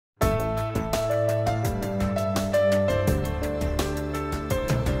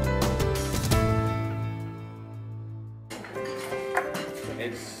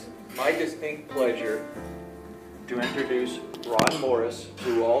my distinct pleasure to introduce Ron Morris,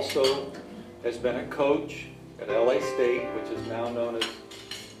 who also has been a coach at LA State, which is now known as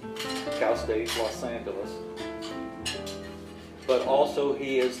Cal State Los Angeles. But also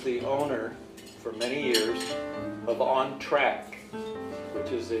he is the owner for many years of On Track,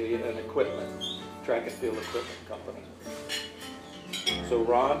 which is an equipment, track and field equipment company. So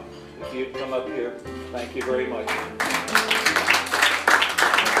Ron, if you'd come up here, thank you very much.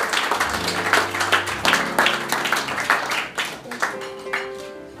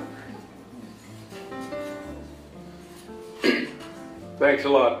 Thanks a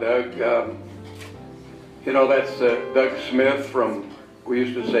lot, Doug. You know, that's Doug Smith from, we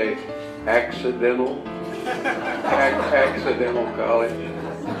used to say, accidental college.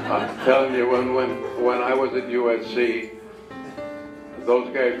 I'm telling you, when I was at USC, those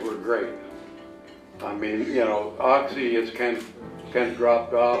guys were great. I mean, you know, Oxy has kind of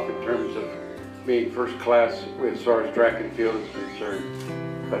dropped off in terms of being first class as far as track and field is concerned.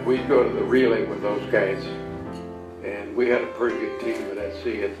 But we'd go to the relay with those guys. And we had a pretty good team at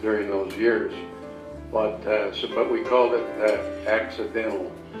SC during those years, but we called it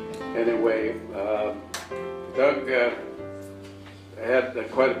accidental. Anyway, Doug had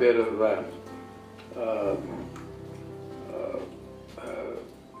quite a bit of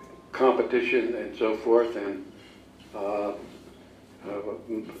competition and so forth, and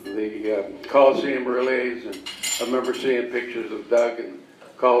the Coliseum relays. And I remember seeing pictures of Doug and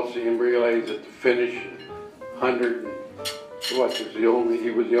Coliseum relays at the finish. 100, he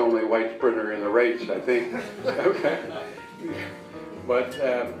was the only white sprinter in the race, I think. Okay. But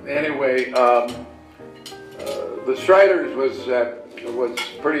anyway, the Striders was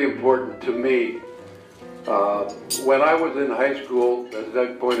pretty important to me. When I was in high school, as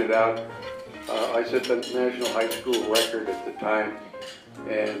Doug pointed out, I set the national high school record at the time,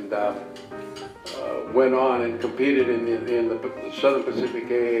 and went on and competed in the Southern Pacific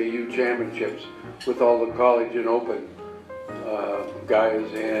AAU championships with all the college and open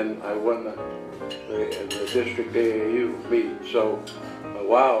guys, and I won the district AAU meet. So,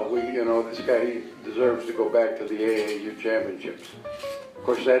 wow, this guy deserves to go back to the AAU championships. Of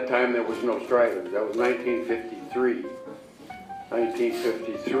course, that time there was no Striders. That was 1953.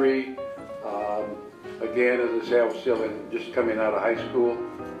 1953. Again, as I say, I was still just coming out of high school,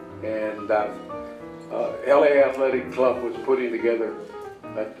 and LA Athletic Club was putting together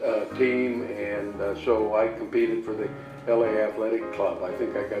a team, and so I competed for the LA Athletic Club. I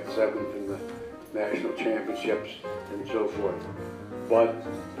think I got 7th in the national championships and so forth. But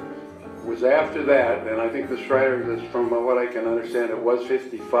it was after that, and I think the Striders, from what I can understand, it was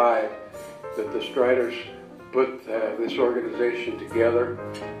 55 that the Striders put this organization together.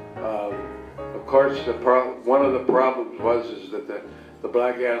 Of course, one of the problems was that the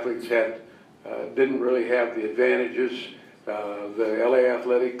black athletes didn't really have the advantages. The LA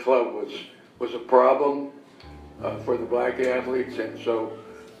Athletic Club was a problem for the black athletes, and so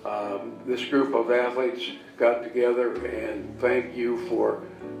this group of athletes got together, and thank you for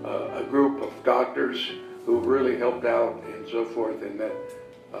a group of doctors who really helped out and so forth. And that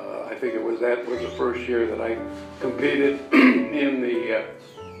I think that was the first year that I competed in the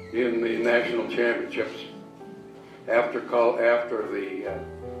national championships after the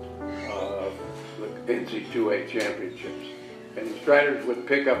NC2A championships. And the Striders would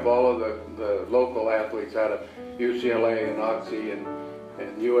pick up all of the local athletes out of UCLA and Oxy and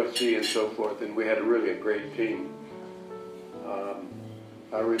USC and so forth, and we had really a great team.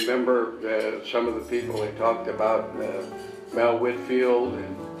 I remember some of the people they talked about, Mel Whitfield,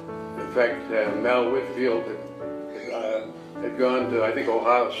 and in fact Mel Whitfield had gone to, I think,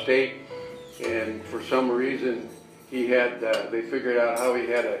 Ohio State, and for some reason he had, they figured out how he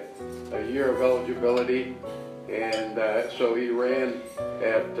had a year of eligibility, and so he ran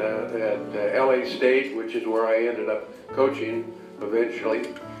at LA State, which is where I ended up coaching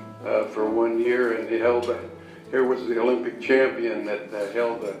eventually for 1 year, and here was the Olympic champion that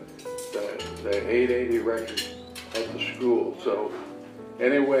held the 880 record at the school. So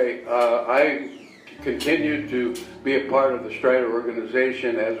anyway, I continued to be a part of the Strider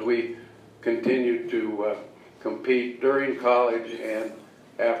organization as we continued to compete during college and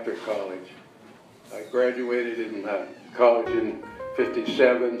after college. I graduated in college in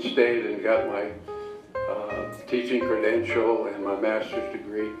 '57, stayed and got my teaching credential and my master's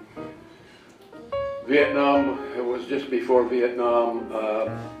degree. Vietnam, it was just before Vietnam,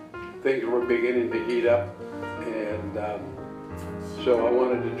 things were beginning to heat up, and so I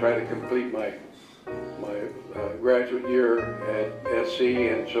wanted to try to complete my graduate year at SC,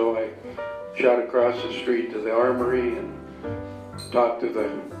 and so I shot across the street to the Armory and talked to the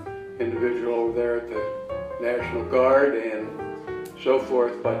individual over there at the National Guard and so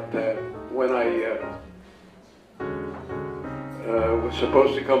forth. But when I was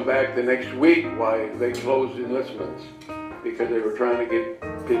supposed to come back the next week, why, they closed enlistments because they were trying to get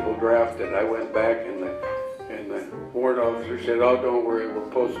people drafted. I went back and the warrant officer said, "Oh, don't worry, we'll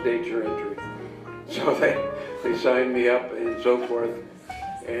post-date your entry." So they signed me up and so forth.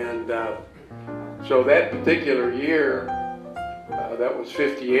 And so that particular year, that was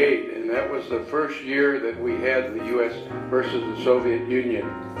 58, and that was the first year that we had the U.S. versus the Soviet Union.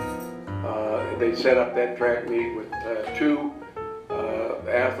 They set up that track meet with two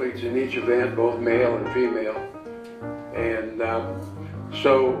athletes in each event, both male and female. And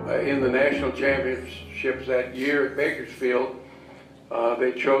so in the national championships that year at Bakersfield,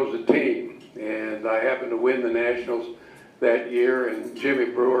 they chose a team. And I happened to win the nationals that year, and Jimmy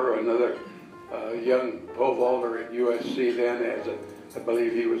Brewer, another young pole vaulter at USC then, I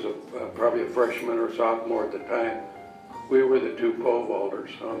believe he was probably a freshman or sophomore at the time, we were the two pole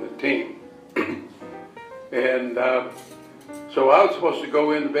vaulters on the team. And so I was supposed to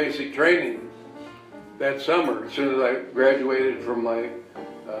go into basic training that summer as soon as I graduated from my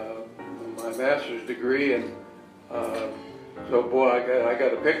master's degree, and so boy, I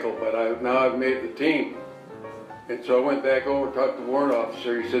got a pickle, but now I've made the team. And so I went back over and talked to the warrant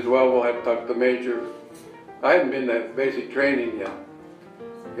officer. He says, "Well, we'll have to talk to the major." I hadn't been to basic training yet.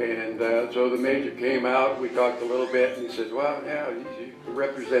 And so the major came out, we talked a little bit, and he says, "Well, yeah, you're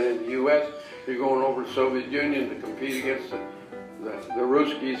representing the U.S., you're going over to the Soviet Union to compete against the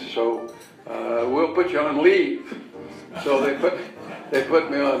Ruskies, so we'll put you on leave." So they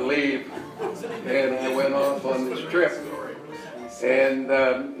put me on leave, and I went off on this trip. And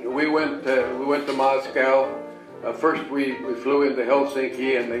we went to Moscow. First we flew into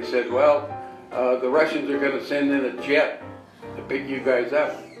Helsinki, and they said, "Well, the Russians are going to send in a jet to pick you guys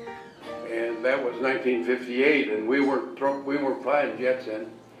up." And that was 1958, and we weren't flying jets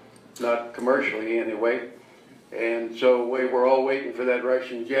then, not commercially anyway. And so we were all waiting for that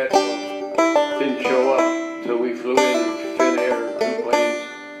Russian jet. Didn't show up, so we flew in thin air, 2 planes.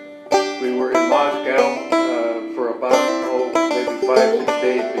 We were in Moscow for about maybe 5-6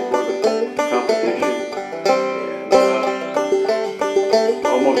 days before the competition, and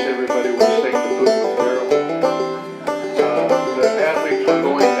almost everybody was sick. The food was terrible. The athletes were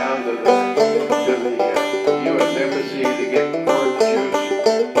going down to the U.S. Embassy to get orange juice,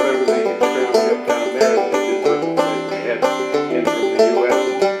 whatever they could scrounge up down there, which is what they had in from the U.S.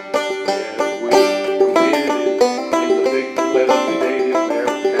 And we competed in the big Lenin Stadium there. It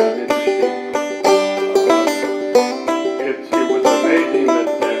was kind of interesting. It was amazing that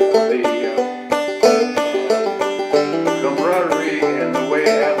the camaraderie and the way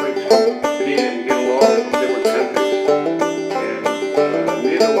athletes compete and get along from different countries. And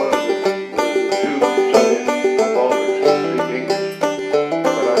neither one of the two Soviet vaulters could speak English.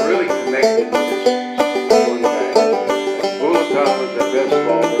 But I really connected with this one guy. Bulatov was the best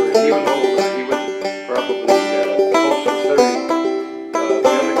vaulter, and he was older. He was probably close to 30. The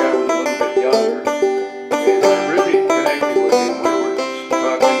other guy was a little bit younger. And I really connected with him. We were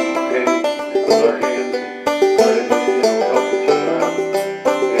talking and with our hands and trying to, help each other out.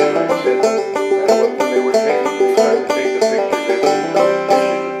 And I said, when they started to take the pictures after the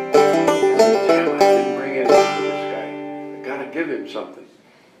competition, damn, I didn't bring anything for this guy. I gotta give him something.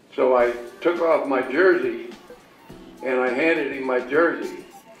 So I took off my jersey and I handed him my jersey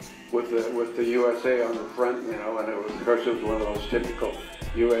with the USA on the front, and of course it was one of those typical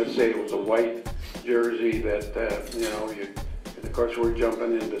USA. It was a white jersey that, and of course we're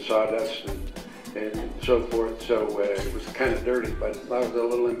jumping into sawdust and so forth, so it was kind of dirty, but I was a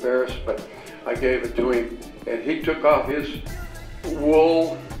little embarrassed, but I gave it to him, and he took off his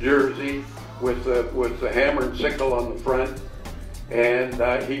wool jersey with the hammer and sickle on the front, and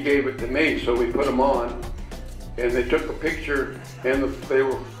he gave it to me, so we put them on, and they took a picture, and they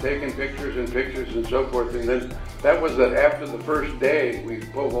were taking pictures and so forth, and then that was after the first day. We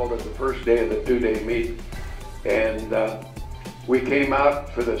pole vaulted the first day of the 2-day meet, and we came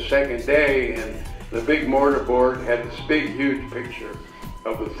out for the second day, and the big mortarboard had this big, huge picture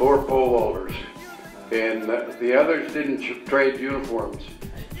of the 4 pole vaulters, and the others didn't trade uniforms.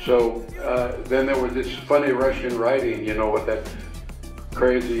 So then there was this funny Russian writing, with that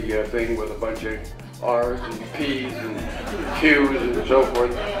crazy thing with a bunch of R's and P's and Q's and so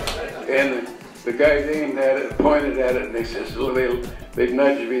forth. And the guys aimed at it, pointed at it, and they says, they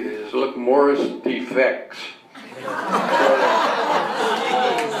nudged me, they says, "Look, Morris defects." And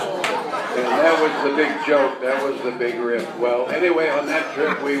that was the big joke, that was the big rip. Well, anyway, on that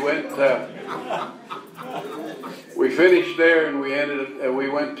trip we went, we finished there, and we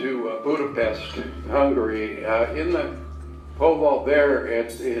went to Budapest, Hungary. In the pole vault there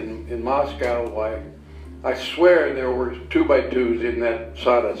in Moscow, I swear there were 2x2s in that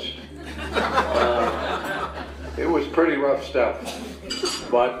sawdust. It was pretty rough stuff.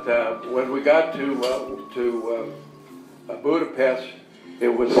 But when we got to Budapest, it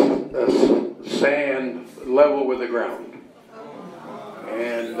was sand level with the ground,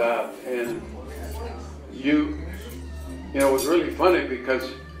 and you know, it was really funny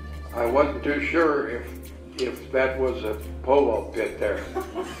because I wasn't too sure if that was a pole vault pit there,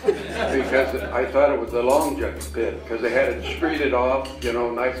 because I thought it was a long jump pit because they had it streeted off, you know,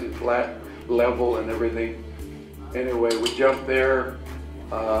 nice and flat, level and everything. Anyway, we jumped there.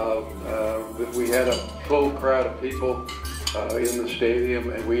 We had a full crowd of people in the stadium,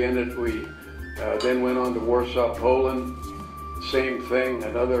 and we then went on to Warsaw, Poland. Same thing,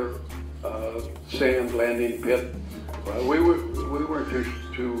 another sand landing pit. We weren't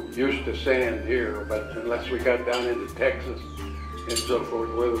too used to sand here, but unless we got down into Texas and so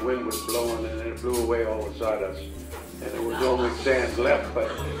forth, where the wind was blowing and it blew away all the sawdust, and there was only sand left.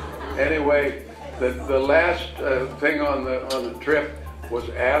 But anyway, the last thing on the trip was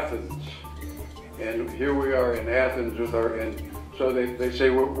Athens, and here we are in Athens with and so they say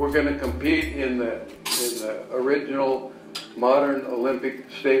we're going to compete in the original modern Olympic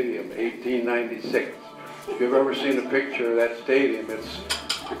Stadium, 1896. If you've ever seen a picture of that stadium, it's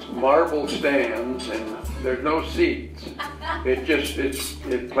marble stands and there's no seats.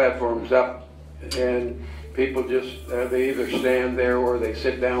 It platforms up, and people just they either stand there or they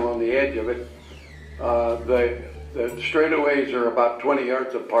sit down on the edge of it. The straightaways are about 20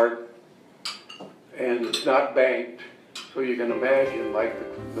 yards apart, and it's not banked, so you can imagine like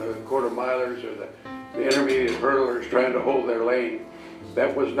the quarter milers or the intermediate hurdlers trying to hold their lane.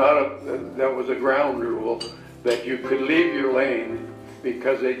 That was a ground rule that you could leave your lane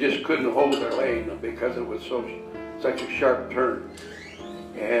because they just couldn't hold their lane because it was such a sharp turn.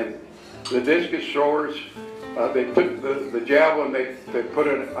 And the discus throwers, they took the javelin, they put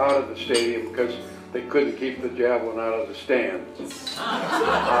it out of the stadium because they couldn't keep the javelin out of the stands.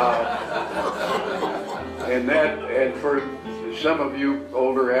 And for some of you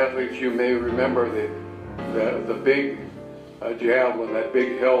older athletes, you may remember the big javelin, that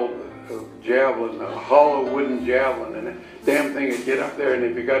big held javelin, a hollow wooden javelin, and that damn thing would get up there, and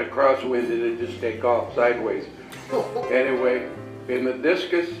if you got a crosswind, it'd just take off sideways. Anyway, in the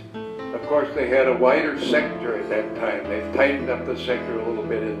discus, of course, they had a wider sector at that time. They've tightened up the sector a little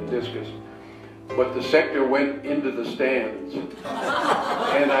bit in the discus, but the sector went into the stands.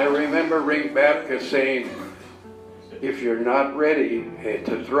 And I remember Ring Babka saying, if you're not ready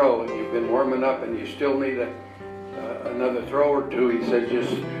to throw, and you've been warming up and you still need another throw or two, he said,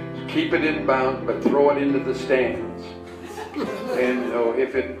 just keep it inbound, but throw it into the stands. And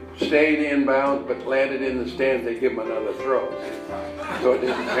if it stayed inbound but landed in the stands, they give him another throw. So it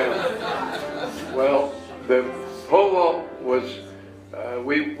didn't count. Well, the pole vault was,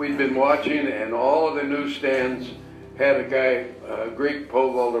 we'd been watching, and all of the newsstands had a guy, a Greek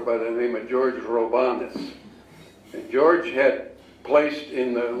pole vaulter by the name of George Robanis. And George had placed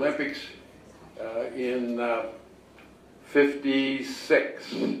in the Olympics in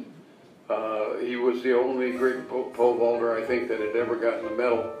 56. He was the only Greek pole vaulter, I think, that had ever gotten a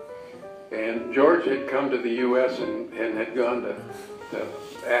medal. And George had come to the U.S. and had gone to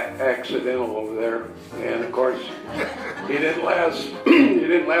Accidental over there. And of course, he didn't last. He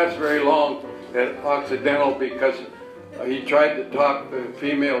didn't last very long at Occidental because he tried to talk the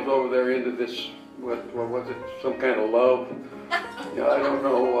females over there into this. What was it? Some kind of love? Yeah, I don't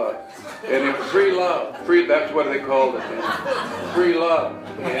know. And it was free love. That's what they called it. And free love.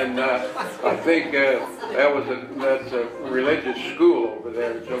 And I think that's a religious school over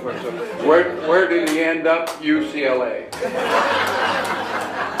there. So where did he end up? UCLA.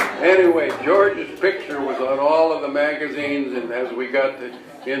 Anyway, George's picture was on all of the magazines, and as we got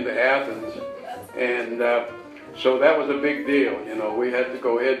into Athens, and so that was a big deal. You know, we had to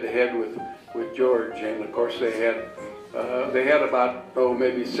go head to head with George, and of course they had about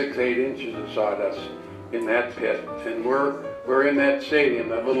maybe 6-8 inches of sawdust in that pit, and we're in that stadium,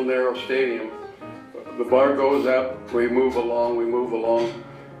 that little narrow stadium. The bar goes up, we move along,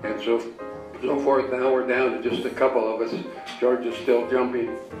 and so forth. Now we're down to just a couple of us. George is still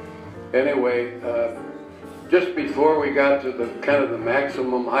jumping. Anyway, just before we got to the kind of the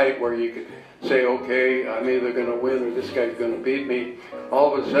maximum height where you could say, okay, I'm either going to win or this guy's going to beat me,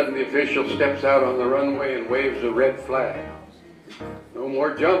 all of a sudden the official steps out on the runway and waves a red flag. No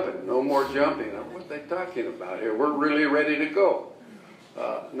more jumping, no more jumping. What are they talking about here? We're really ready to go.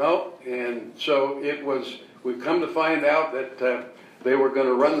 No, and so it was we've come to find out that they were going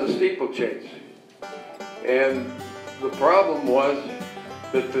to run the steeplechase. And the problem was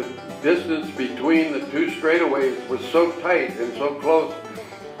that the distance between the two straightaways was so tight and so close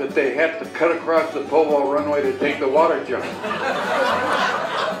that they had to cut across the pole vault runway to take the water jump.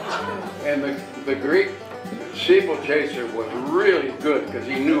 And the Greek steeplechaser was really good because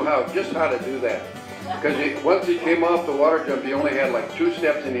he knew just how to do that. Because once he came off the water jump, he only had like 2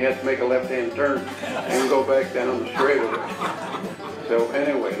 steps and he had to make a left-hand turn and go back down the straightaway. So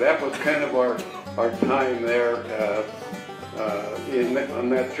anyway, that was kind of our time there on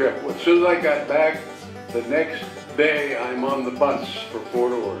that trip. As soon as I got back, the next day I'm on the bus for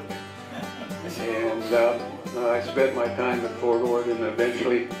Fort Ord. And I spent my time at Fort Ord and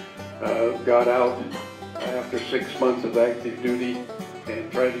eventually got out after 6 months of active duty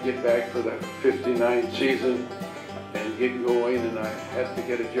and tried to get back for the 59 season and get going, and I had to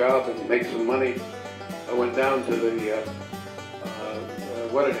get a job and make some money. I went down to the,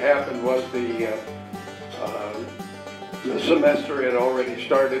 what had happened was the semester had already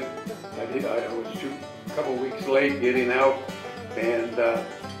started. I was a couple weeks late getting out, and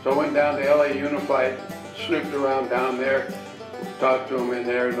so I went down to LA Unified, snooped around down there, talked to them in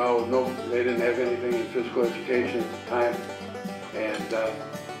there. No, they didn't have anything in physical education at the time. And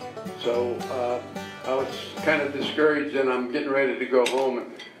so I was kind of discouraged, and I'm getting ready to go home,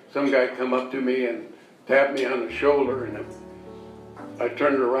 and some guy come up to me and tapped me on the shoulder, and I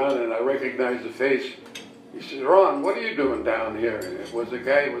turned around and I recognized the face. He said, "Ron, what are you doing down here?" And it was a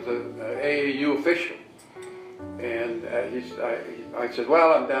guy, it was an AAU official. And I said,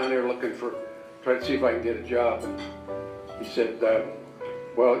 "Well, I'm down here looking for, try to see if I can get a job." And he said,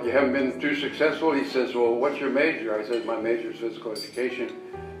 "Well, you haven't been too successful." He says, "Well, what's your major?" I said, "My major is physical education."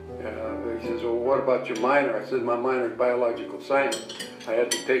 He says, "Well, what about your minor?" I said, "My minor is biological science. I had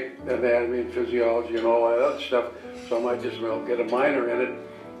to take anatomy and physiology and all that other stuff, so I might just well get a minor in it."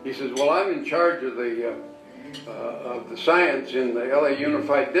 He says, "Well, I'm in charge of the science in the LA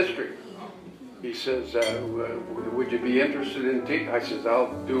Unified District." He says, "Would you be interested in teaching?" I says,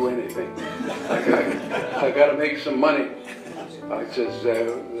 "I'll do anything. I got to make some money." I says,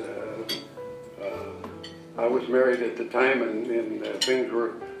 I was married at the time, and things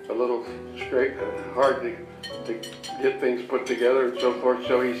were a little hard to get things put together and so forth.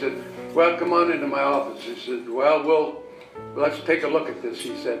 So he said, "Well, come on into my office." He said, "Well, let's take a look at this."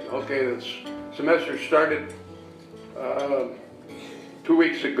 He said, "Okay, the semester started 2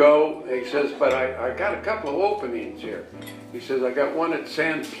 weeks ago." He says, "But I got a couple of openings here." He says, "I got one at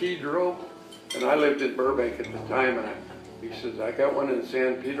San Pedro," and I lived in Burbank at the time, and he says, "I got one in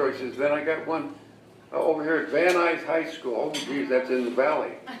San Pedro." He says, "Then I got one over here at Van Nuys High School." Oh, geez, that's in the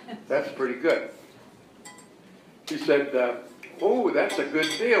valley. That's pretty good. He said, "Oh, that's a good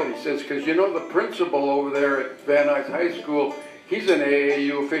deal." He says, "Because you know the principal over there at Van Nuys High School, he's an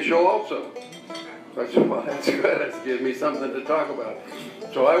AAU official also." I said, "Well, that's good. That's giving me something to talk about."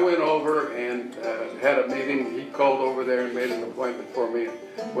 So I went over and had a meeting. He called over there and made an appointment for me.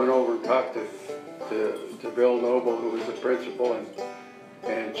 Went over and talked to Bill Noble, who was the principal,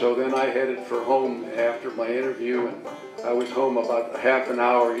 and so then I headed for home after my interview, and I was home about half an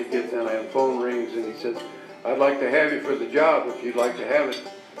hour. He gets in, I have phone rings, and he says, "I'd like to have you for the job if you'd like to have it."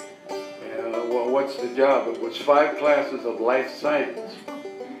 Well, what's the job? It was 5 classes of life science.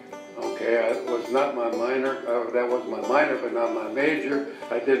 Okay, it was not my minor. That was my minor, but not my major.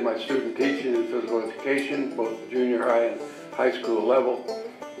 I did my student teaching in physical education, both junior high and high school level.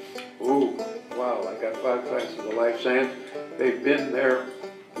 Ooh, wow, I got 5 classes of life science. They've been there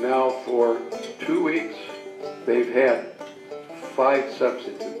now for 2 weeks. They've had 5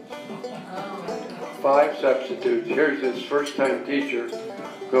 substitutes. 5 substitutes. Here's this first-time teacher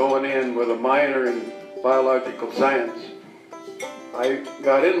going in with a minor in biological science. I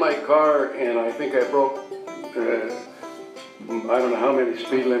got in my car and I think I broke, I don't know how many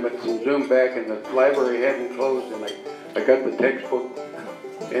speed limits, and zoomed back, and the library hadn't closed, and I got the textbook,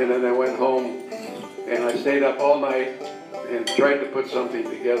 and then I went home and I stayed up all night and tried to put something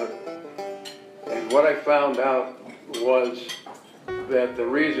together. And what I found out was that the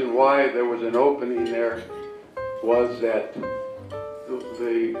reason why there was an opening there was that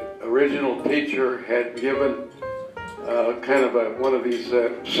the original teacher had given kind of one of these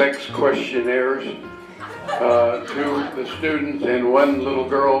sex questionnaires to the students, and one little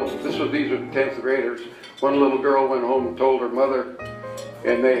girl, these were 10th graders, one little girl went home and told her mother,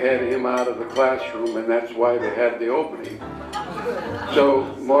 and they had him out of the classroom, and that's why they had the opening.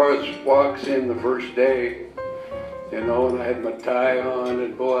 So Morris walks in the first day, you know, and I had my tie on,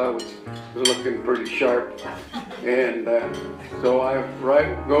 and boy, I was looking pretty sharp. And so I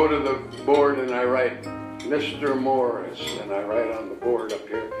go to the board and I write, Mr. Morris, and I write on the board up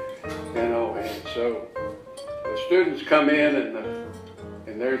here, you know, and so the students come in,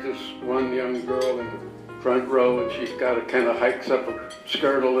 and there's this one young girl in the front row, and she's got kind of hikes up her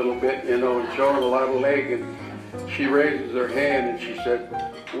skirt a little bit, you know, and showing a lot of leg, and she raises her hand and she said,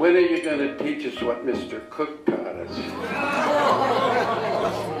 "When are you going to teach us what Mr. Cook taught us?"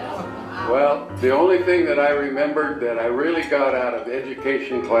 Well, the only thing that I remembered that I really got out of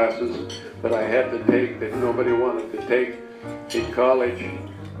education classes that I had to take that nobody wanted to take in college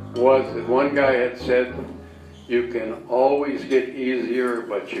was that one guy had said, "You can always get easier,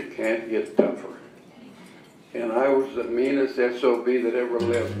 but you can't get tougher." And I was the meanest SOB that ever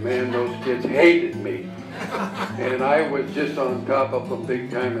lived. Man, those kids hated me. And I was just on top of them big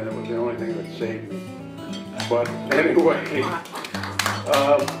time, and it was the only thing that saved me. But anyway,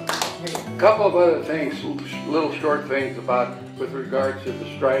 a couple of other things, little short things with regards to the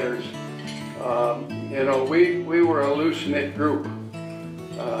Striders. You know, we were a loose-knit group.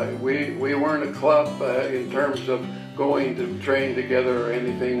 We weren't a club in terms of going to train together or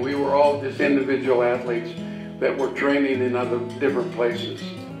anything. We were all just individual athletes that were training in other different places.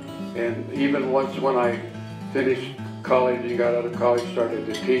 And even once when I finished college and got out of college, started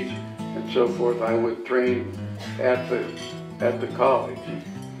to teach and so forth, I would train at the college.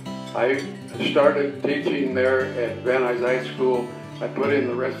 I started teaching there at Van Nuys High School. I put in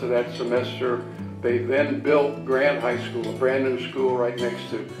the rest of that semester. They then built Grant High School, a brand new school right next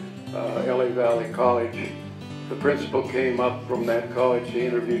to LA Valley College. The principal came up from that college to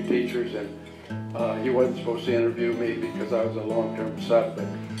interview teachers, and he wasn't supposed to interview me because I was a long-term sub, but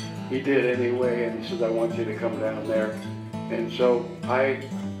he did anyway, and he says, "I want you to come down there." And so I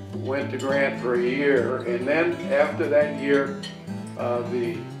went to Grant for a year, and then after that year,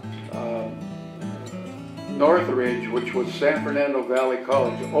 the Northridge, which was San Fernando Valley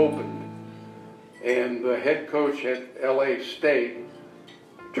College, opened, and the head coach at LA State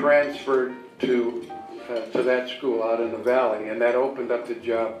transferred to that school out in the valley, and that opened up the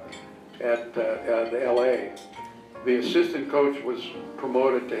job at LA. The assistant coach was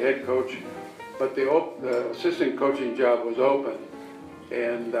promoted to head coach, but the assistant coaching job was open.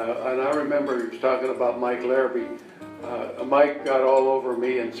 And I remember he was talking about Mike Larrabee. Mike got all over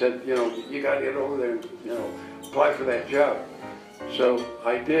me and said, "You know, you got to get over there and, you know, apply for that job." So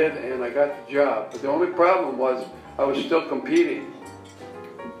I did, and I got the job. But the only problem was I was still competing.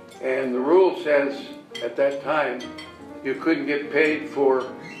 And the rule says at that time you couldn't get paid for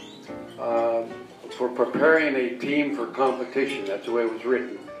preparing a team for competition. That's the way it was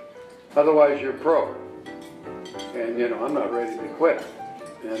written. Otherwise, you're pro. And you know, I'm not ready to quit.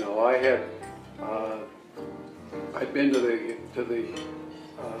 You know, I'd been to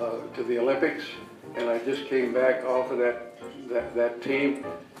the Olympics, and I just came back off of that team,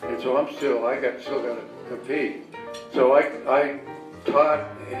 and so I still got to compete. So I taught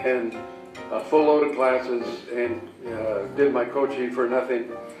and a full load of classes and did my coaching for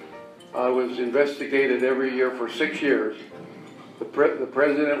nothing. I was investigated every year for 6 years. The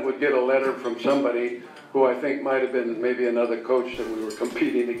president would get a letter from somebody who I think might have been maybe another coach that we were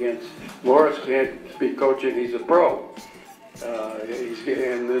competing against. Morris can't be coaching, he's a pro.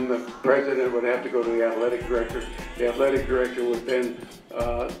 And then the president would have to go to the athletic director. The athletic director would then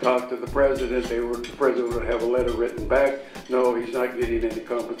talk to the president. The president would have a letter written back. No, he's not getting any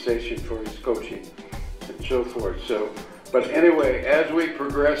compensation for his coaching, and so forth. So, but anyway, as we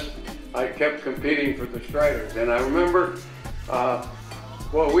progressed, I kept competing for the Striders. And I remember,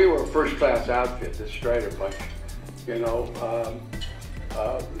 well, we were a first-class outfit, the Strider bunch. You know,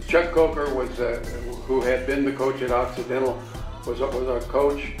 Chuck Coker was, who had been the coach at Occidental, was our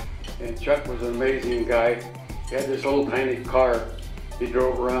coach, and Chuck was an amazing guy. He had this little tiny car. He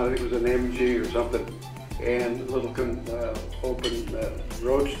drove around, I think it was an MG or something, and a little open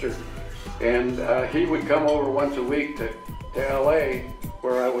roadster. And he would come over once a week to LA,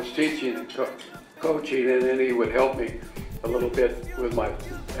 where I was teaching and coaching, and then he would help me a little bit with my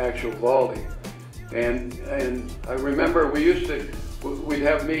actual vaulting. And I remember we'd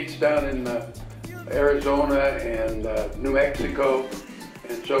have meets down in Arizona and New Mexico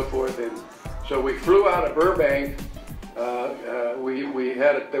and so forth. And so we flew out of Burbank.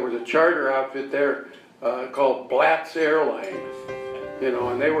 There was a charter outfit there called Blatt's Airlines, you know,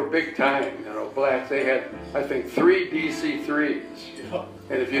 and they were big time, you know, Blatt's. They had, I think, 3 DC-3s.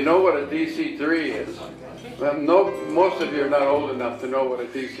 And if you know what a DC-3 is, well, most of you are not old enough to know what a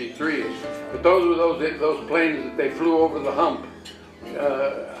DC-3 is, but those were those planes that they flew over the hump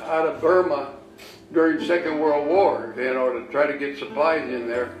out of Burma during the Second World War, you know, to try to get supplies in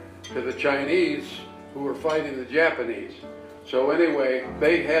there to the Chinese who were fighting the Japanese. So anyway,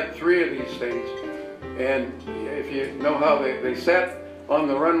 they had 3 of these things, And if you know how they sat on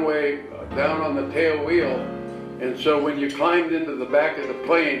the runway down on the tail wheel, and so when you climbed into the back of the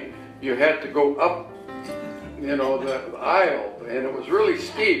plane, you had to go up, you know, the aisle, and it was really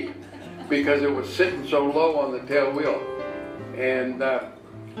steep because it was sitting so low on the tail wheel. And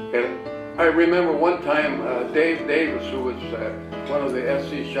I remember one time Dave Davis, who was one of the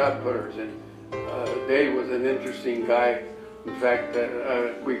SC shot putters, and Dave was an interesting guy. In fact,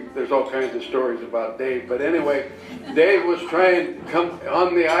 there's all kinds of stories about Dave. But anyway, Dave was trying to come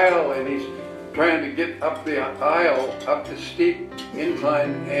on the aisle, and he's trying to get up the aisle, up the steep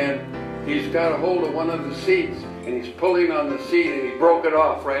incline, and he's got a hold of one of the seats, and he's pulling on the seat, and he broke it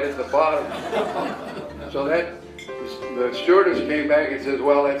off right at the bottom. So the stewardess came back and says,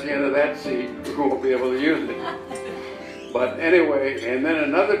 well, that's the end of that seat. We won't be able to use it. But anyway, and then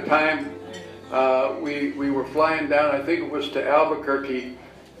another time, we were flying down, I think it was to Albuquerque,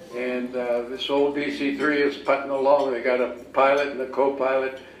 and this old DC-3 is putting along. They got a pilot and a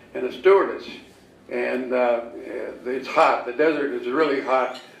co-pilot and a stewardess. And it's hot. The desert is really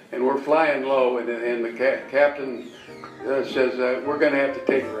hot, and we're flying low, and the captain says, we're going to have to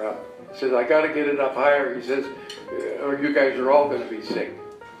take her up. He says, I got to get it up higher. He says, or you guys are all going to be sick.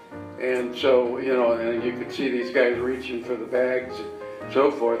 And so, you know, and you could see these guys reaching for the bags and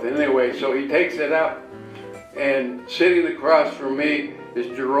so forth. Anyway, so he takes it up, and sitting across from me is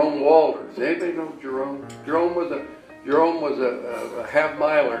Jerome Walters. Anybody know Jerome? Jerome was a half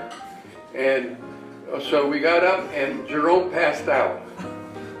miler, and so we got up, and Jerome passed out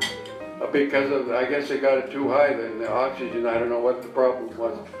because of, I guess they got it too high, the oxygen. I don't know what the problem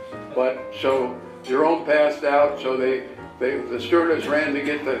was, but so Jerome passed out. So the stewardess ran to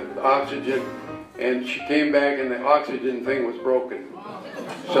get the oxygen, and she came back, and the oxygen thing was broken.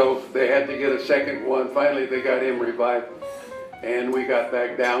 So they had to get a second one. Finally, they got him revived, and we got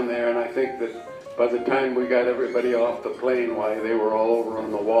back down there. And I think that by the time we got everybody off the plane, why, they were all over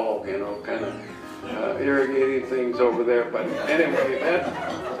on the wall, you know, kind of irrigating things over there. But anyway,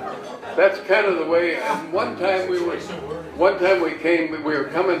 that's kind of the way. And one time we were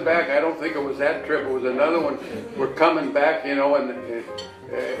coming back. I don't think it was that trip. It was another one. We're coming back, you know, and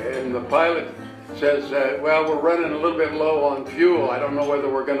the pilot says, well, we're running a little bit low on fuel. I don't know whether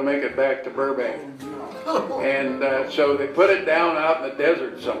we're going to make it back to Burbank. And so they put it down out in the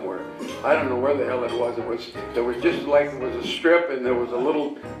desert somewhere. I don't know where the hell it was. It was just like it was a strip, and there was a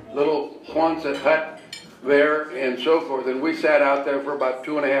little Quonset hut there and so forth. And we sat out there for about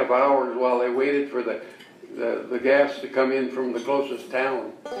 2.5 hours while they waited for the gas to come in from the closest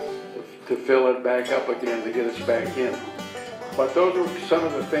town to fill it back up again to get us back in. But those were some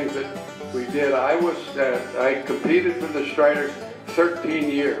of the things that we did. I competed for the Striders 13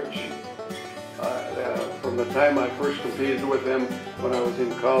 years. From the time I first competed with them when I was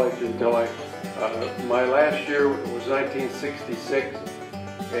in college until my last year was 1966.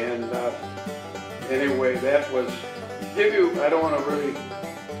 And anyway, that was, I don't want to really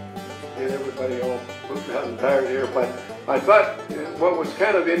get everybody all pooped out and tired here, but I thought what was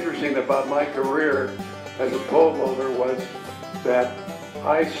kind of interesting about my career as a pole vaulter was that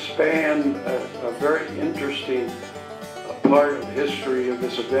I spanned a very interesting part of history of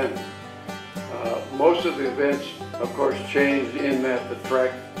this event. Most of the events, of course, changed in that the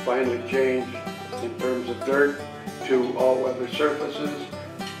track finally changed in terms of dirt to all-weather surfaces.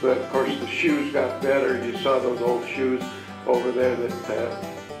 But of course, the shoes got better. You saw those old shoes over there that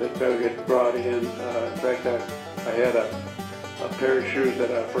get brought in. In fact, I had a pair of shoes that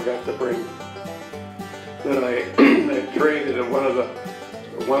I forgot to bring that I traded at one of the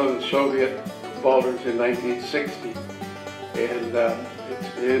Soviet vaulters in 1960, and the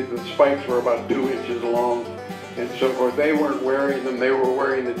spikes were about 2 inches long and so forth. They weren't wearing them. They were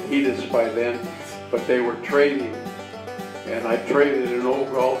wearing Adidas by then, but they were trading. And I traded an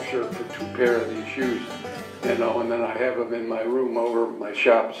old golf shirt for 2 pair of these shoes, you know, and then I have them in my room over my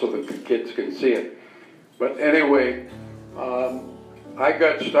shop so that the kids can see it. But anyway, I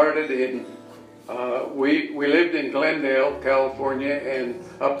got started in, we lived in Glendale, California, and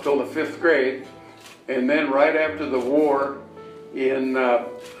up till the 5th grade. And then right after the war, in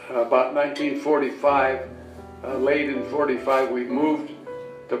about 1945, late in 45, we moved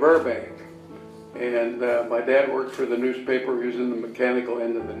to Burbank. And my dad worked for the newspaper. He was in the mechanical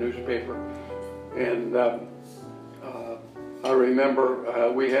end of the newspaper. And I remember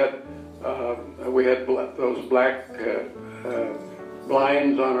we had those black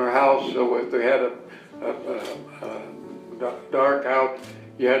blinds on our house. So if they had a dark out,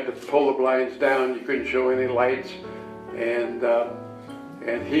 you had to pull the blinds down. You couldn't show any lights. And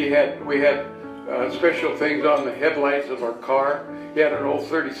we had special things on the headlights of our car. He had an old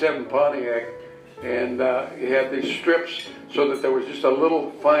 37 Pontiac, and he had these strips so that there was just a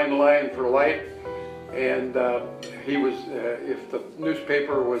little fine line for light. And he was, if the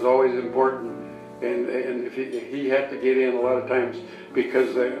newspaper was always important, and if he had to get in a lot of times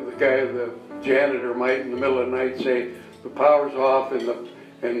because the guy, the janitor, might in the middle of the night say the power's off and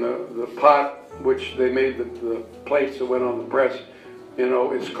the pot, which they made the plates that went on the press, you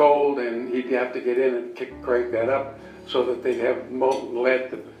know, is cold, and he'd have to get in and crank that up so that they'd have molten lead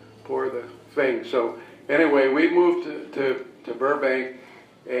to pour the thing. So anyway, we moved to Burbank,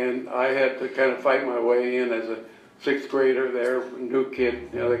 and I had to kind of fight my way in as a sixth grader there, new kid.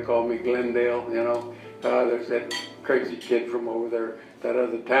 You know, they called me Glendale, you know. There's that crazy kid from over there, that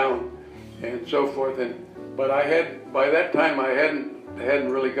other town, and so forth. But I had, by that time, I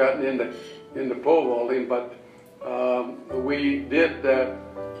hadn't really gotten into pole vaulting, but we did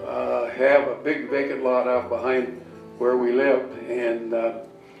have a big vacant lot out behind where we lived, and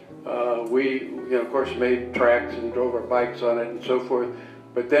we, you know, of course, made tracks and drove our bikes on it and so forth.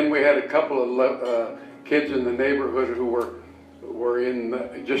 But then we had a couple of kids in the neighborhood who were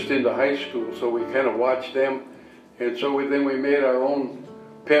just into high school, so we kind of watched them, and so then we made our own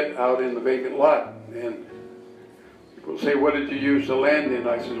pit out in the vacant lot. And people say, "What did you use the land in?"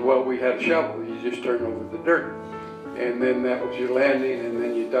 I said, "Well, we had a shovel. You just turn over the dirt, and then that was your landing, and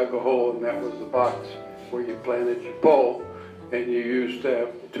then you dug a hole, and that was the box where you planted your pole, and you used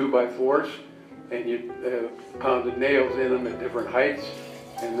 2x4s, and you pounded nails in them at different heights,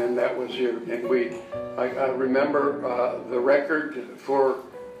 and then that was your." And I remember the record for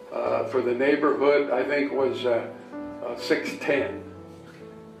the neighborhood, I think, was 610.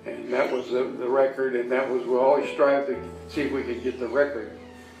 And that was the record, and that was, we always strive to see if we could get the record.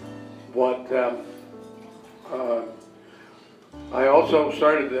 But I also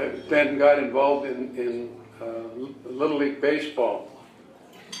then got involved in Little League Baseball.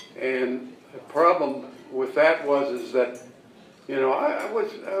 And the problem with that is that, you know, I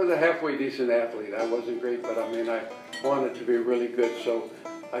was a halfway decent athlete. I wasn't great, but I mean, I wanted to be really good, so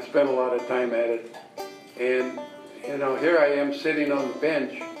I spent a lot of time at it. And, you know, here I am sitting on the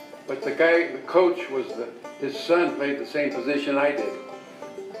bench, but the coach his son played the same position I did.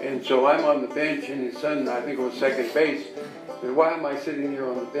 And so I'm on the bench, and his son, I think it was second base. And why am I sitting here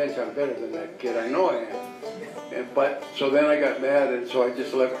on the bench? I'm better than that kid. I know I am. So then I got mad, and so I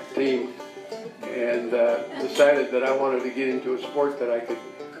just left the team and decided that I wanted to get into a sport that I could,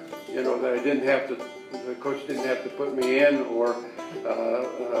 you know, that I didn't have to, the coach didn't have to put me in, or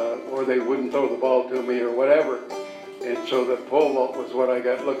they wouldn't throw the ball to me or whatever. And so the pole vault was what I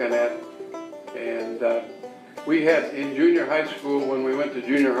got looking at. And we had, in junior high school, when we went to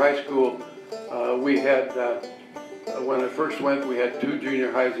junior high school, we had, when I first went, we had 2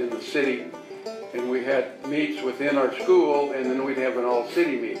 junior highs in the city, and we had meets within our school, and then we'd have an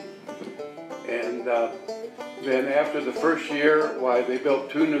all-city meet. And then after the first year, they built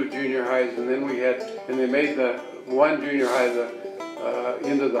 2 new junior highs, and then they made the one junior high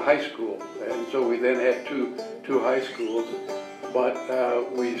into the high school, and so we then had two high schools. But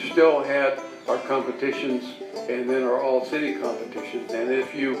we still had our competitions, and then our all-city competitions. And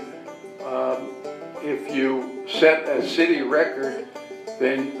if you set a city record,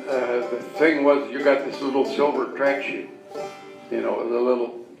 then the thing was, you got this little silver track shoe, you know, the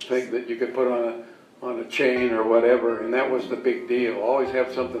little thing that you could put on a chain or whatever, and that was the big deal. Always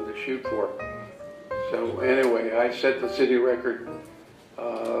have something to shoot for. So anyway, I set the city record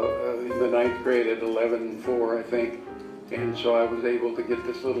in the 9th grade at 11.4, I think, and so I was able to get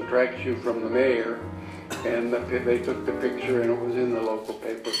this little track shoe from the mayor, and they took the picture, and it was in the local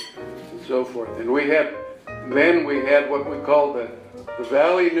paper and so forth. And then we had what we called the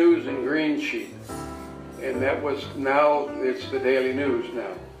Valley News and Green Sheet, and that was, now it's the Daily News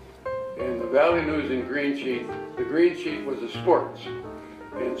now. And the Valley News and Green Sheet, the Green Sheet was the sports.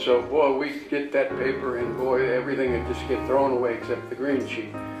 And so, boy, we'd get that paper, and boy, everything would just get thrown away except the Green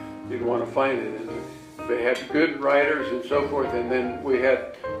Sheet. You'd want to find it. And they had good writers and so forth, and then we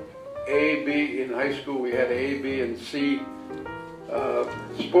had A, B, in high school we had A, B, and C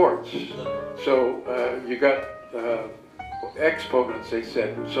sports. So you got exponents, they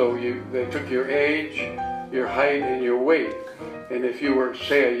said. So they took your age, your height, and your weight. And if you were,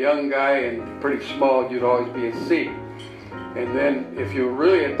 say, a young guy and pretty small, you'd always be a C. And then if you were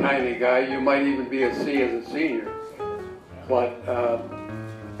really a tiny guy, you might even be a C as a senior. But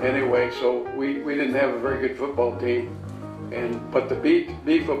anyway, so we didn't have a very good football team. But the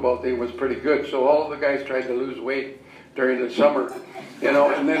B football team was pretty good. So all of the guys tried to lose weight during the summer, you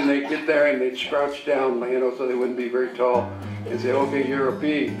know, and then they'd get there and they'd crouch down, you know, so they wouldn't be very tall, and say, okay, you're a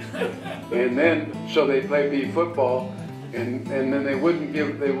B. And then, so they'd play B football, and then they wouldn't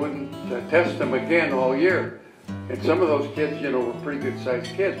test them again all year. And some of those kids, you know, were pretty good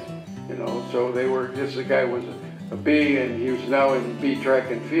sized kids, you know, so they were, this guy was a B, and he was now in B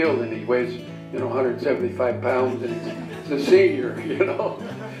track and field, and he weighs, you know, 175 pounds, and he's a senior, you know.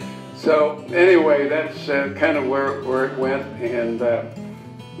 So anyway, that's kind of where it went, and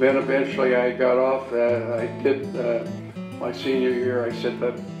then eventually I got off. I did my senior year. I set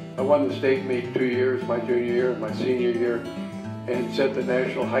I won the state meet 2 years, my junior year and my senior year, and set the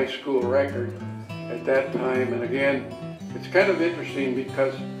national high school record at that time. And again, it's kind of interesting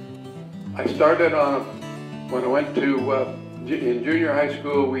because I started on when I went to in junior high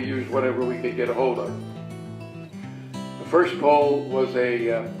school, we used whatever we could get a hold of. The first pole was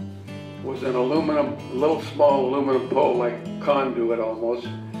an aluminum, little small aluminum pole, like conduit almost,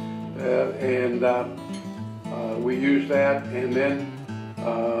 and we used that. And then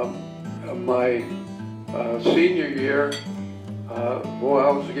my senior year, boy,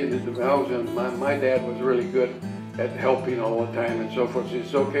 I was getting into my dad was really good at helping all the time and so forth. So he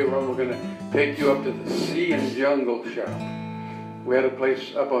said, okay, Ron, we're going to take you up to the Sea and Jungle Shop. We had a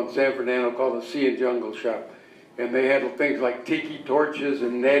place up on San Fernando called the Sea and Jungle Shop. And they had things like tiki torches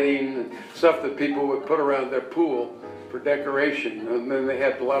and netting and stuff that people would put around their pool for decoration. And then they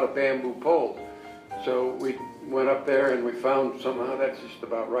had a lot of bamboo poles. So we went up there and we found somehow that's just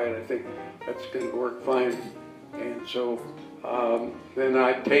about right. I think that's going to work fine. And so then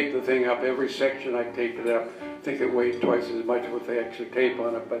I taped the thing up. Every section I taped it up. I think it weighed twice as much with the extra tape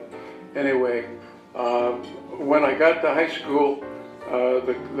on it. But anyway, when I got to high school,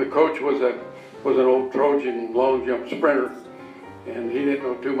 the coach was an old Trojan long jump sprinter, and he didn't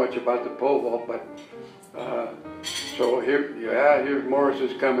know too much about the pole vault. But so here's Morris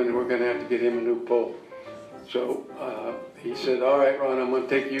is coming, and we're going to have to get him a new pole. So he said, all right, Ron, I'm going to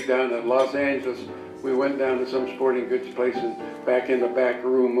take you down to Los Angeles. We went down to some sporting goods place, and back in the back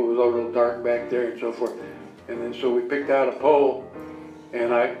room, it was a little dark back there and so forth. And then so we picked out a pole,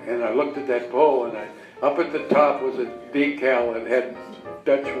 and I looked at that pole, and up at the top was a decal that had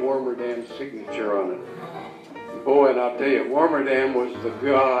Dutch Warmerdam's signature on it. Boy, and I'll tell you, Warmerdam was the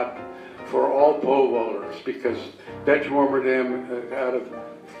god for all pole vaulters, because Dutch Warmerdam out of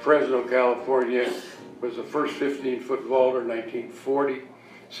Fresno, California, was the first 15-foot vaulter in 1940,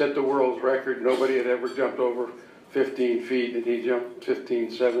 set the world's record. Nobody had ever jumped over 15 feet, and he jumped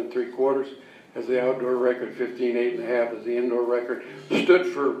 15.7¾ as the outdoor record, 15.8½ as the indoor record. Stood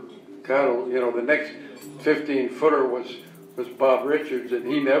for, God, you know, the next 15-footer was Bob Richards, and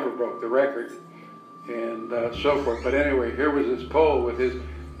he never broke the record, and so forth. But anyway, here was his pole with his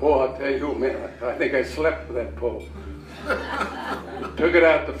pole. I'll tell you, man, I think I slept with that pole. Took it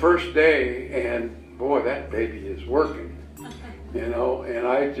out the first day, and boy, that baby is working, you know. And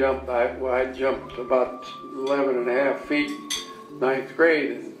I jumped about 11.5 feet, 9th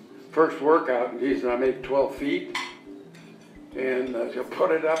grade, and first workout, and geez, I made 12 feet, and I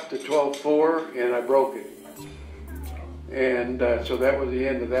put it up to 12.4, and I broke it. And so that was the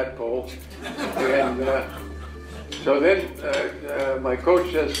end of that pole. And so then my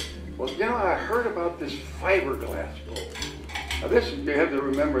coach says, well, you know, I heard about this fiberglass pole. Now this, you have to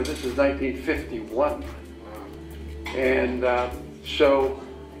remember, this is 1951. And so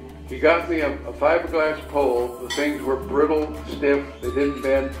he got me a fiberglass pole. The things were brittle, stiff, they didn't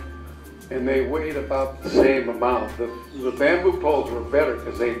bend, and they weighed about the same amount. The bamboo poles were better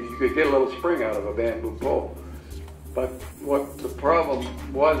because you could get a little spring out of a bamboo pole. But what the problem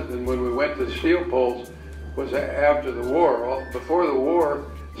was, and when we went to steel poles, was after the war. Before the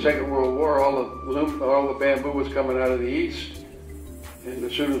war, Second World War, all the bamboo was coming out of the east. And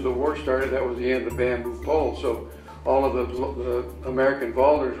as soon as the war started, that was the end of bamboo poles. So all of the American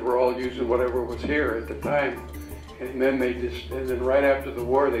vaulters were all using whatever was here at the time. And then and then right after the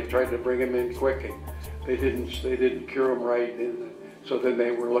war, they tried to bring them in quick, and they didn't cure them right. And so then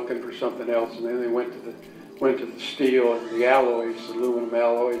they were looking for something else, and then they went to the steel and the alloys, the aluminum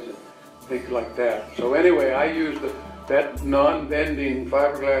alloys, and things like that. So anyway, I used that non-bending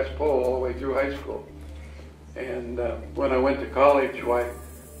fiberglass pole all the way through high school. And when I went to college,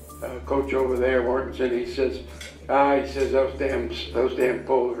 coach over there, Mortensen, he says, those damn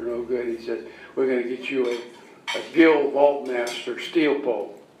poles are no good. He says, we're going to get you a Gill Vaultmaster steel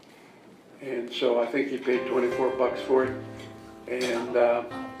pole. And so I think he paid $24 for it. And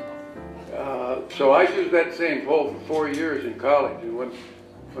so I used that same pole for 4 years in college. And when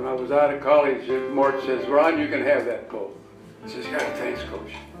I was out of college, Mort says, Ron, you can have that pole. I says, yeah, thanks,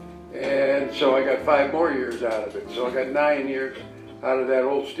 Coach. And so I got 5 more years out of it. So I got 9 years out of that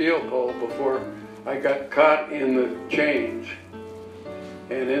old steel pole before I got caught in the change.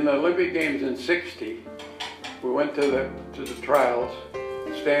 And in the Olympic Games in '60, we went to the trials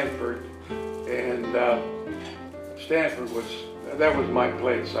in Stanford, and Stanford that was my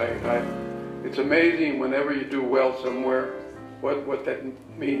place. It's amazing whenever you do well somewhere, what that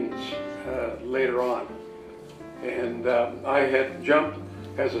means later on. And I had jumped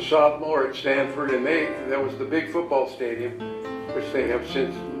as a sophomore at Stanford, and that was the big football stadium, which they have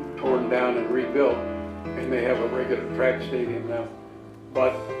since torn down and rebuilt, and they have a regular track stadium now.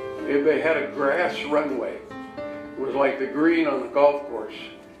 But they had a grass runway. It was like the green on the golf course,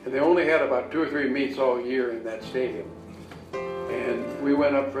 and they only had about 2 or 3 meets all year in that stadium. And we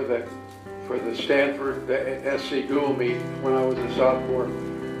went up for the Stanford, the SC dual meet when I was a sophomore,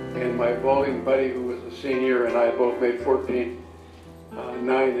 and my bowling buddy, who was a senior, and I both made 14,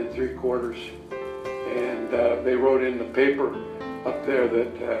 9 3/4, and they wrote in the paper up there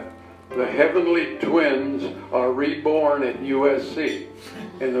that the Heavenly Twins are reborn at USC.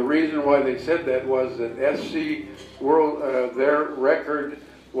 And the reason why they said that was that SC World, their record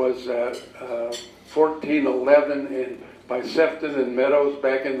was 14-11 by Sefton and Meadows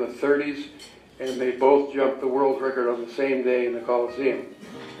back in the 30s, and they both jumped the world record on the same day in the Coliseum.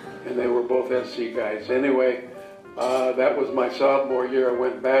 And they were both SC guys. Anyway, that was my sophomore year. I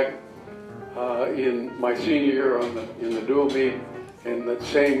went back in my senior year in the dual meet in that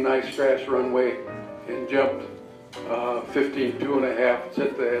same nice grass runway and jumped 15.2½,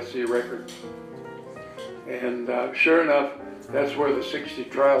 set the SC record. And sure enough, that's where the 60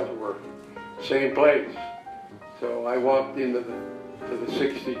 trials were, same place. So I walked into the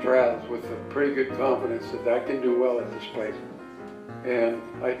 60 trials with a pretty good confidence that I can do well at this place. And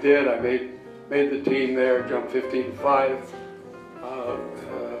I did. I made the team there, jumped 15.5.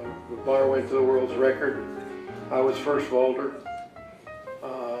 The bar went to the world's record. I was first vaulter.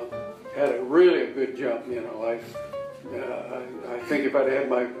 Had a really good jump, you know. I think if I'd had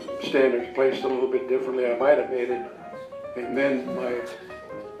my standards placed a little bit differently, I might have made it. And then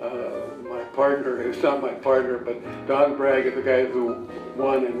my partner, who's not my partner, but Don Bragg, the guy who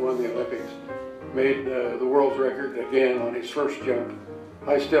won the Olympics, made the world's record again on his first jump.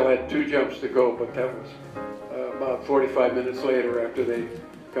 I still had 2 jumps to go, but that was about 45 minutes later after they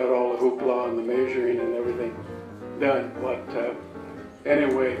got all the hoopla and the measuring and everything done. But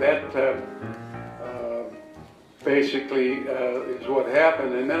anyway, that basically is what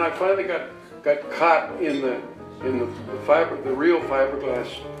happened. And then I finally got caught in the real fiberglass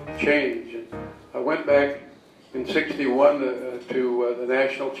change. And I went back in '61 to the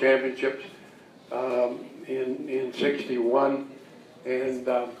national championships in '61, and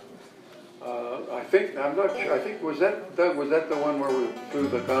I'm not sure. I think was that the one where we flew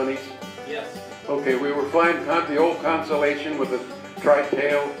the Connies? Yes. Okay, we were flying the old Constellation with a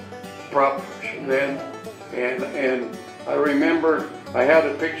tri-tail prop then, and I remember I had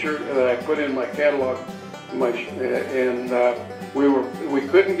a picture that I put in my catalog, and we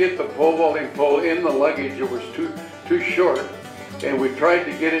couldn't get the pole vaulting pole in the luggage. It was too short, and we tried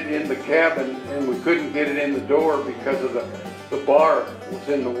to get it in the cabin, and we couldn't get it in the door because of the bar was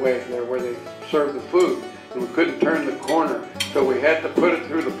in the way there where they serve the food, and we couldn't turn the corner, so we had to put it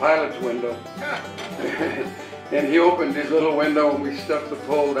through the pilot's window. And he opened his little window, and we stuffed the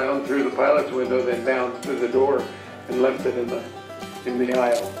pole down through the pilot's window, then down through the door, and left it in the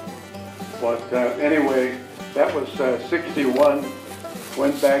aisle. But anyway, that was '61.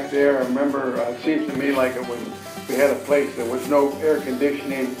 Went back there. I remember it seems to me like we had a place. There was no air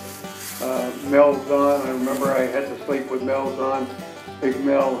conditioning. Mel's on. I remember I had to sleep with Mel's on. Big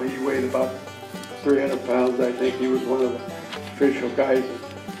Mel, he weighed about 300 pounds. I think he was one of the official guys,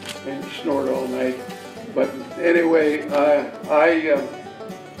 and he snored all night. But anyway, I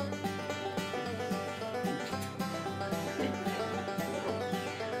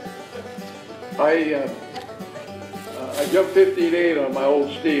jumped 15.8 on my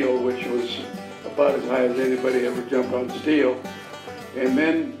old steel, which was about as high as anybody ever jumped on steel. And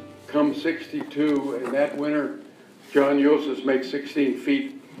then come '62, and that winter, John Yossis makes 16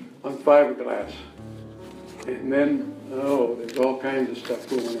 feet on fiberglass. And then, there's all kinds of stuff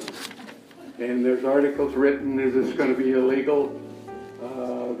going on. And there's articles written, is this going to be illegal?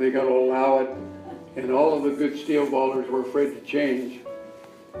 They got to allow it. And all of the good steel ballers were afraid to change.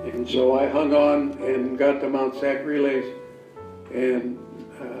 And so I hung on and got to Mount Sac relays, and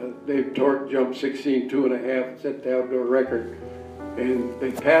Dave Torque jumped 16.2½, set the outdoor record. And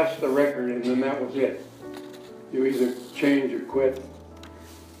they passed the record, and then that was it. You either change or quit.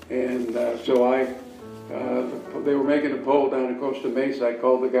 And so they were making a pole down in Costa Mesa. I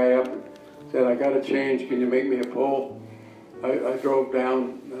called the guy up and said, I got to change, can you make me a pole? I drove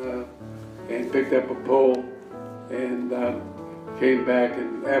down and picked up a pole, and came back,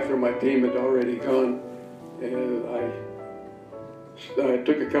 and after my team had already gone, and I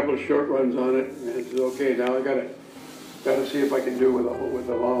took a couple of short runs on it, and said, okay, now I gotta see if I can do with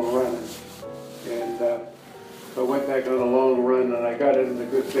a long run. And I went back on a long run, and I got it in a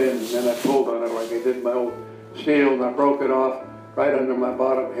good bend, and then I pulled on it like I did my old steel, and I broke it off right under my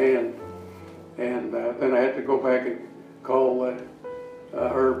bottom hand. And then I had to go back and call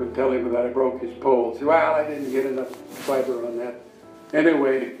Herb and tell him that I broke his pole. He said, well, I didn't get enough fiber on that.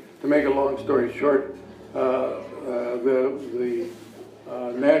 Anyway, to make a long story short, the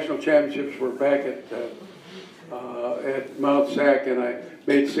national championships were back at Mount Sac, and I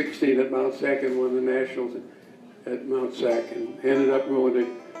made 16 at Mount Sac and won the nationals at Mount Sac, and ended up going to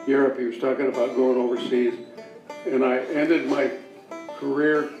Europe. He was talking about going overseas, and I ended my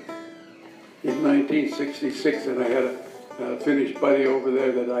career in 1966, and I had a Finnish buddy over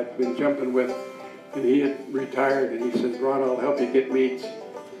there that I'd been jumping with, and he had retired, and he says, Ron, I'll help you get meets.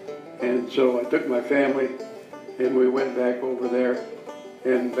 And so I took my family, and we went back over there,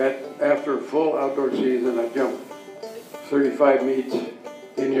 and that after a full outdoor season, I jumped 35 meets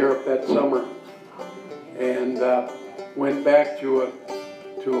in Europe that summer, and went back to a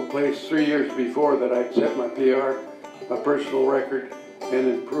place 3 years before that I'd set my PR, my personal record, and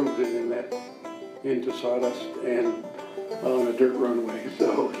improved it into sawdust and on a dirt runway.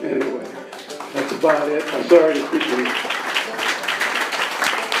 So anyway, that's about it. I'm sorry to keep you.